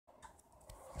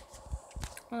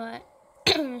Alright.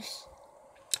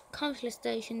 Come to the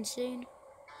station soon.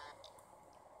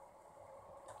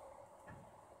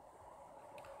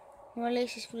 My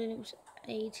latest volume was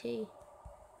 80.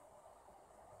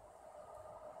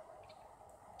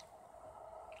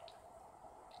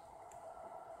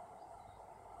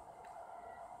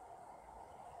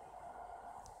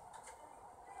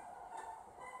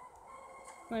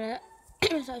 Well,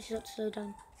 it's actually not slow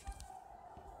down.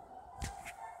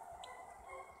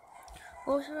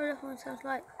 Also, what everyone sounds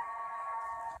like.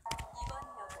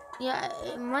 Yeah,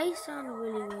 it might sound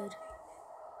really weird.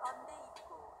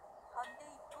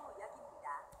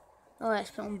 Alright,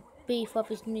 it's put on B for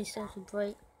obvious means stands for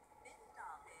break.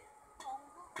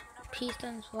 P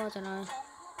stands for I don't know.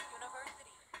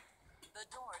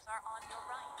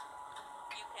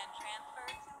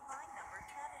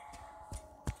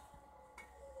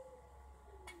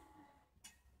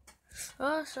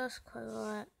 Oh, so that's quite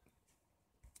alright.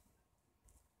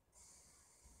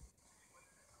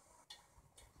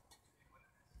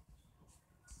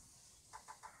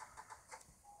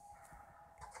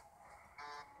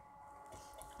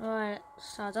 Alright,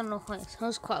 so I don't know why it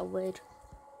sounds quite weird.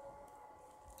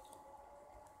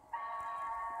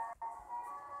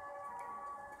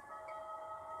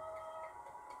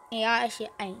 Yeah, actually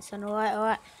it ain't so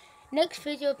alright. Next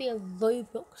video will be a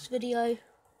Roblox video.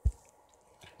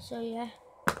 So yeah.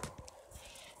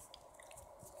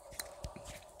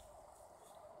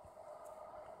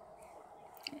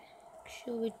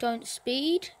 Sure we don't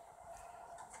speed.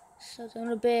 So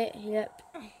down a bit, yep.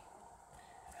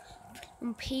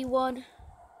 On P1.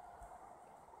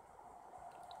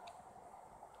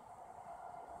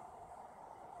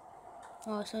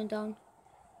 Oh, slowing down.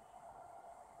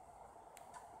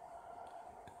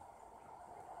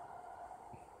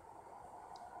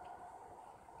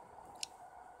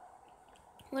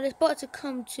 Well, it's about to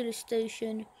come to the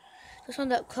station. Just on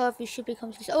that curve, we should be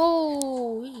coming to the station.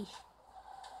 Oh! Eesh.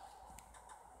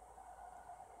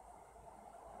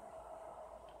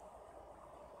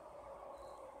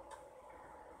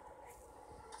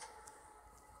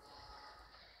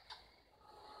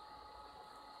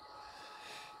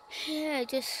 Yeah,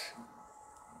 just...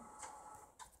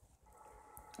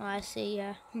 Oh, I see,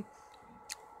 yeah.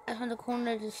 That's on the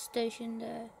corner of the station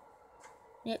there.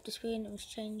 Yep, the screen was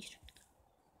changed.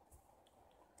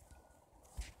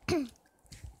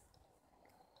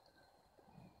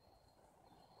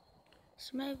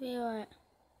 So maybe alright.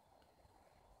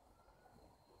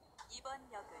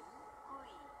 이번 역은 9위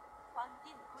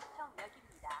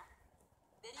광진구청역입니다.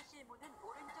 내리실 문은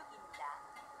오른쪽입니다.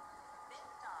 This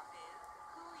stop is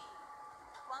 9위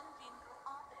광진구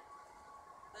office.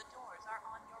 The doors are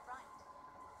on your right.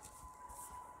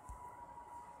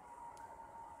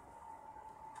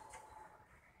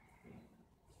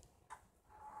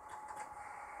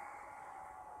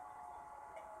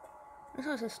 This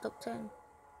was a stop turn.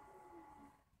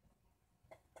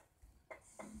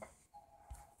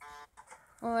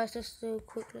 Alright, let's do it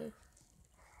quickly.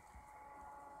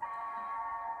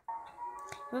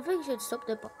 I think we should stop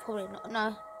there, but probably not.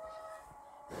 No.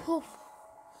 Whew.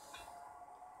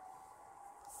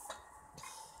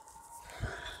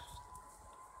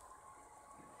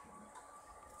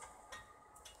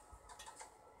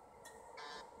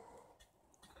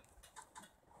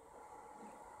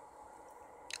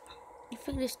 I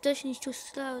think the station is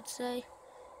just slow, I would say.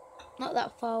 Not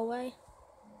that far away.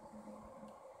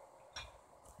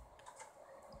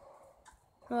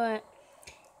 Right.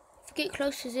 If we get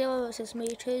close to 0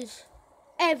 meters,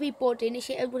 everybody,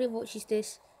 initially everybody watches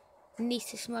this, needs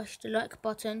to smash the like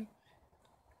button.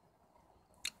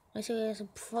 Let's see us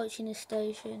approaching the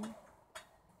station.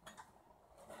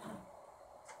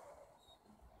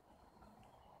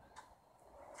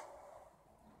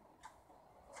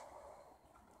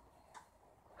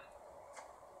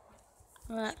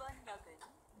 Right.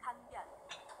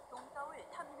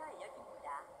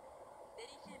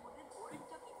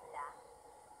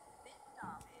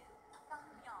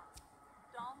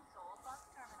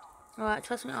 Alright,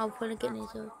 trust me, I'll probably get these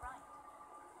up.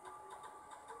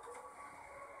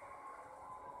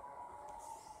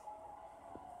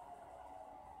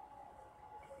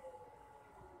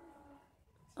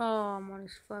 Oh, I'm on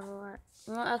this far right.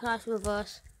 Right, I can actually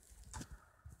reverse.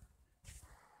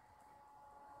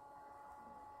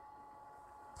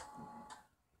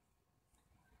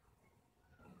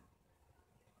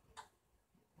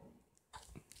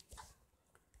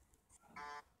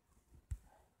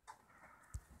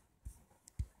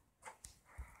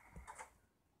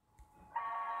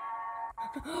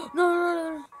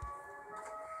 No.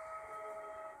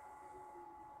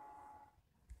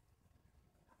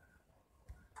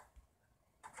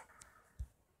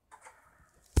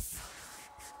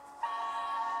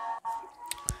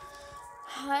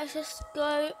 Let's just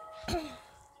go.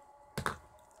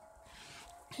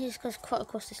 He just goes quite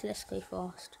across this. Let's go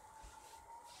fast.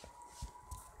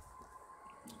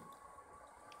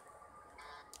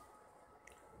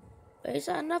 But is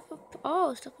that another?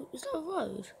 Oh, is that a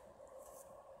road?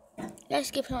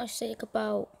 Let's give him a take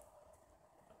about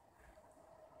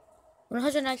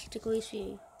 180 degrees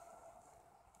view.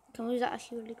 Can we? Is that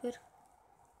actually really good?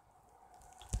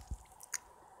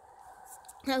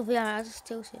 That'll be alright. I'll just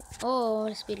tilt it. Oh,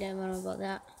 let's be lemon about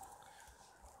that.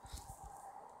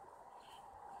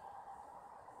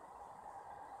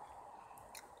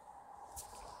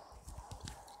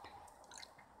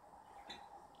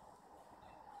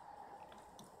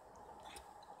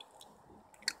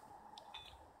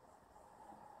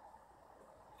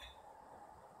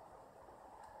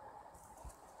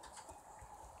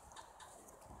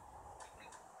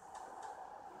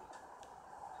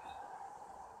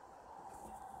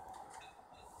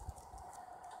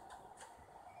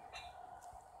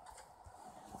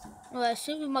 Alright,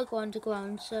 soon we might go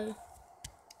underground, so.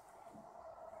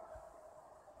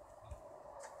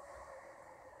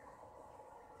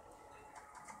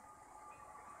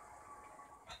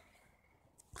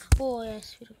 Oh,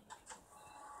 yes, beautiful.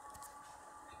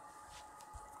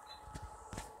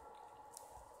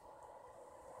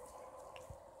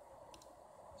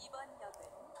 이번 역은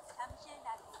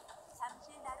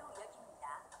잠실나루역입니다.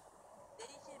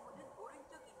 내리실 문은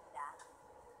오른쪽입니다.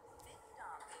 This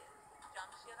stop is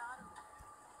잠실나루.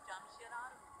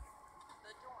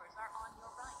 The doors are on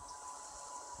your right.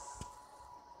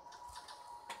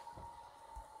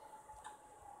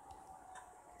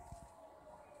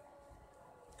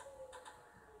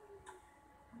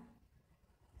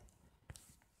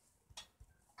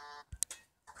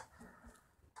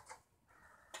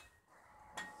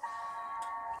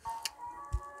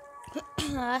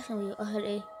 That's gonna be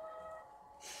early.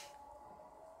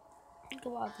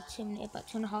 Go out of the chimney, about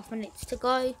 2.5 minutes to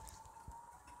go.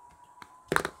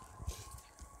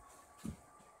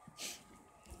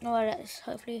 Alright, let's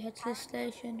hopefully head to the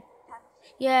station.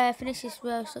 Yeah, finish this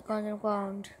road so go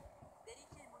underground.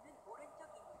 내리실 문은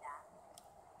오른쪽입니다.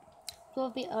 You're a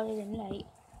bit early than late.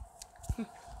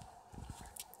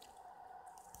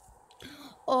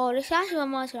 Oh, this actually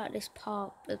reminds me like this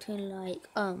part between like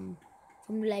from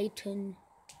Leighton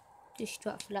to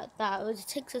Stratford like that. It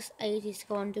takes us ages to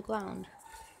go underground.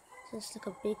 So it's like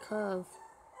a big curve.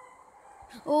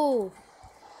 Oh,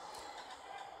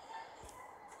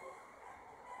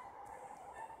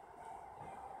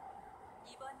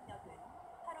 이번 역은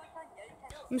 8호선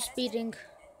열차로 I'm speeding.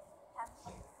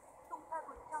 잠시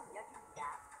송파구청역입니다.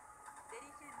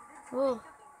 내리실 문은 Oh,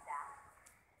 오른쪽입니다.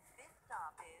 This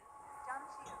stop is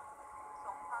잠실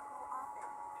송파구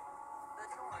office. The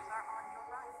doors are on your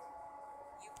right.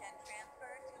 You can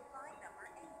transfer to line number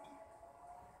 8.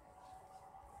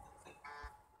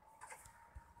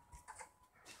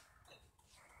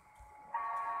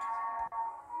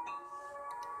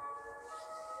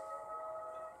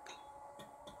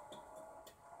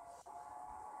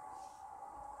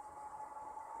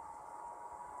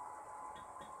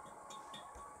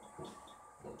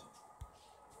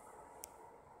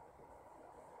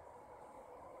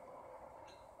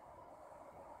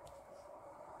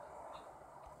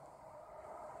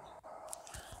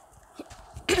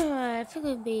 I think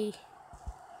it'd be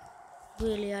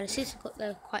really early. Since I got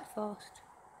there quite fast.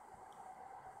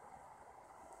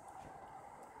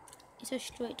 Is there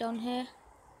straight down here?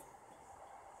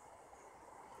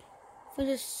 I think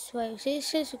this way. See, it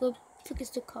says we go. I think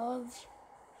it's the curve.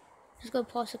 Let's go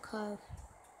past the curve.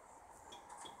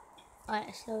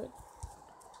 Alright, so.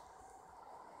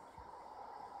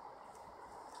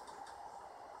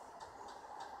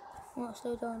 Not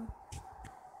slow down.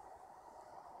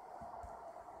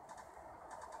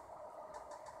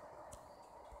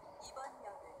 이번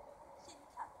역은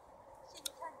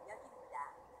신천역입니다.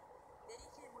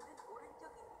 내리실 문은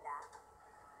오른쪽입니다.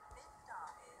 This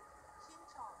stop is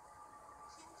신천.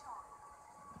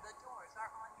 The doors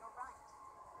are on your right.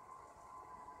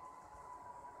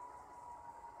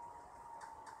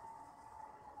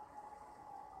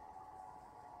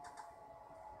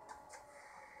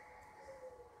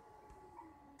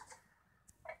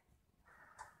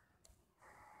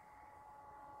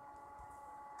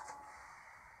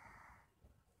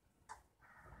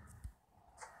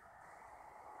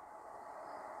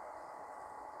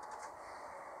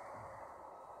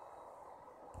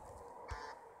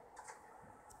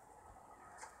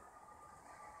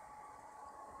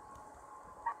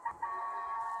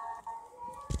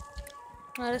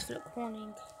 Alright, let's look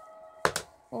warning.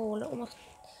 Oh, look, almost.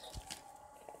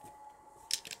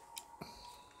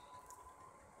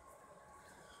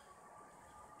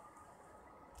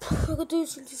 I could do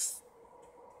some just,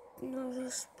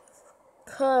 this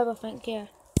curve, I think, yeah.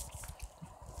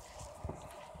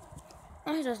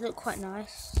 It does look quite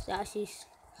nice. It actually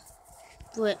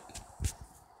split.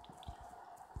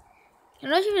 I'm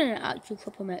not even an actual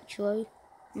proper metro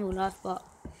in real life, but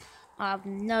I have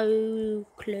no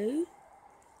clue.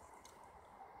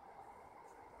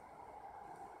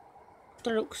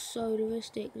 That looks so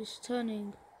realistic. It's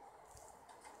turning.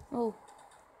 Oh.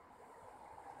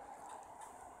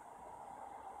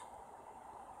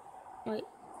 Wait.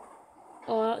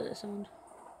 Oh, I like that sound.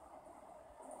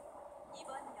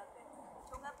 이번 역은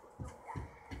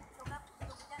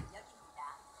종합운동장역입니다.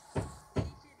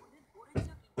 내리실 문은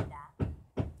오른쪽입니다.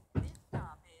 This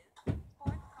stop is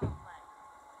Sports Complex.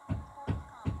 Sports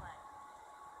Complex.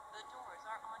 The doors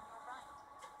are on your right.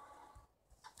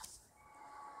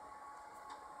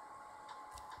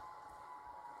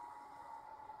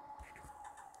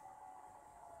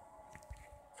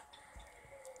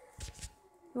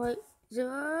 Wait.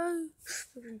 0.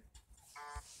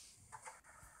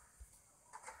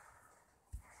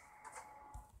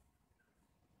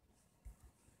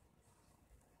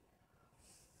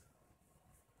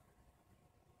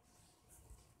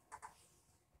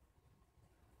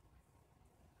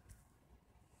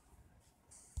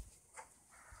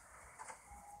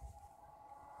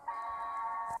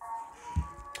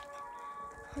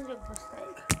 That's a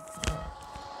mistake.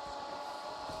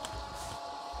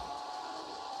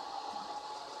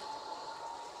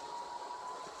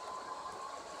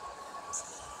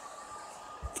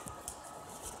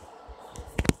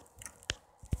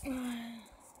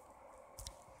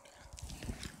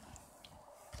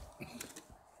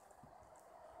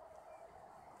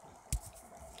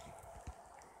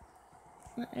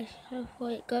 That's how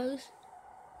far it goes.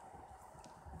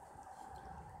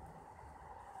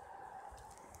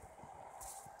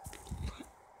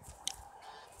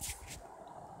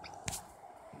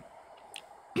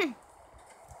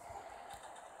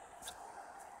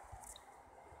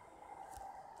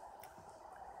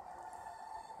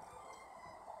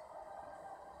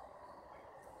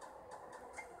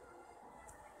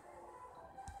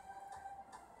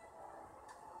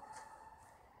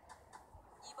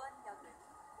 이번 역은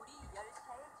우리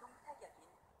열차의 종착역인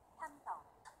삼성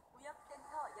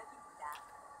무역센터역입니다.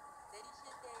 내리실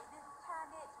때에는 차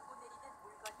안에 두고 내리는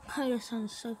물건이 That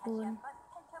sounds so 다시 boring. 한번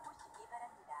살펴보시기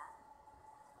바랍니다.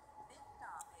 This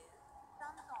stop is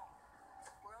Samsung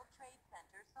World Trade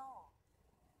Center Seoul.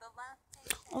 The last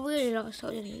station. I really like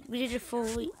Saturday. We did it for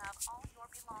a week. You have all your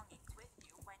belongings with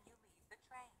you when you leave the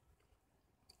train.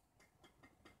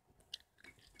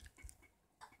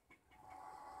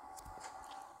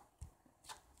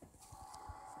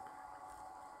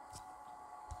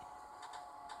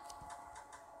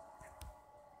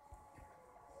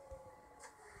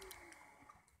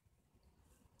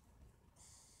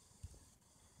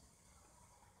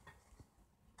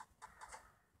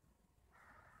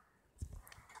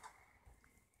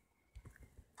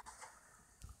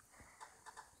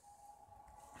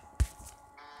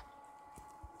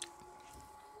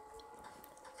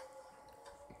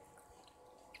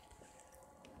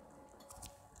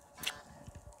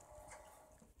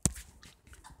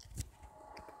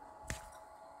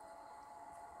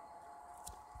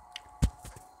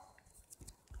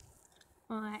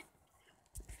 Alright.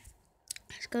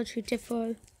 Let's go to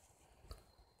Defo.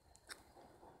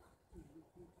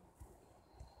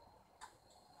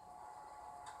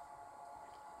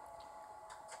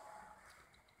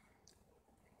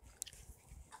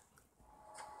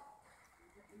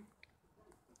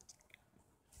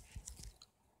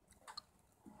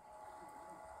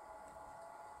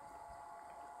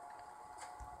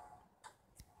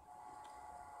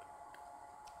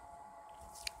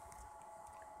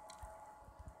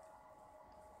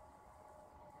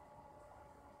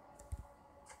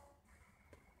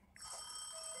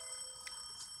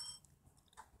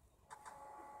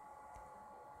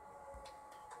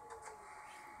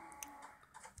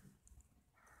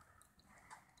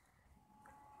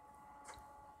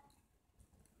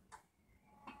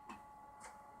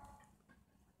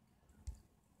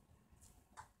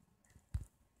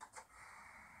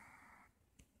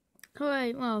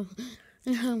 Alright, well,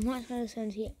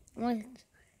 178.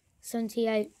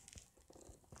 178.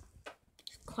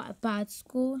 It's quite a bad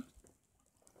score.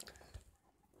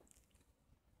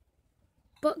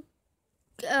 But,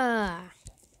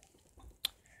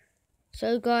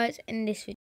 so guys, in this video,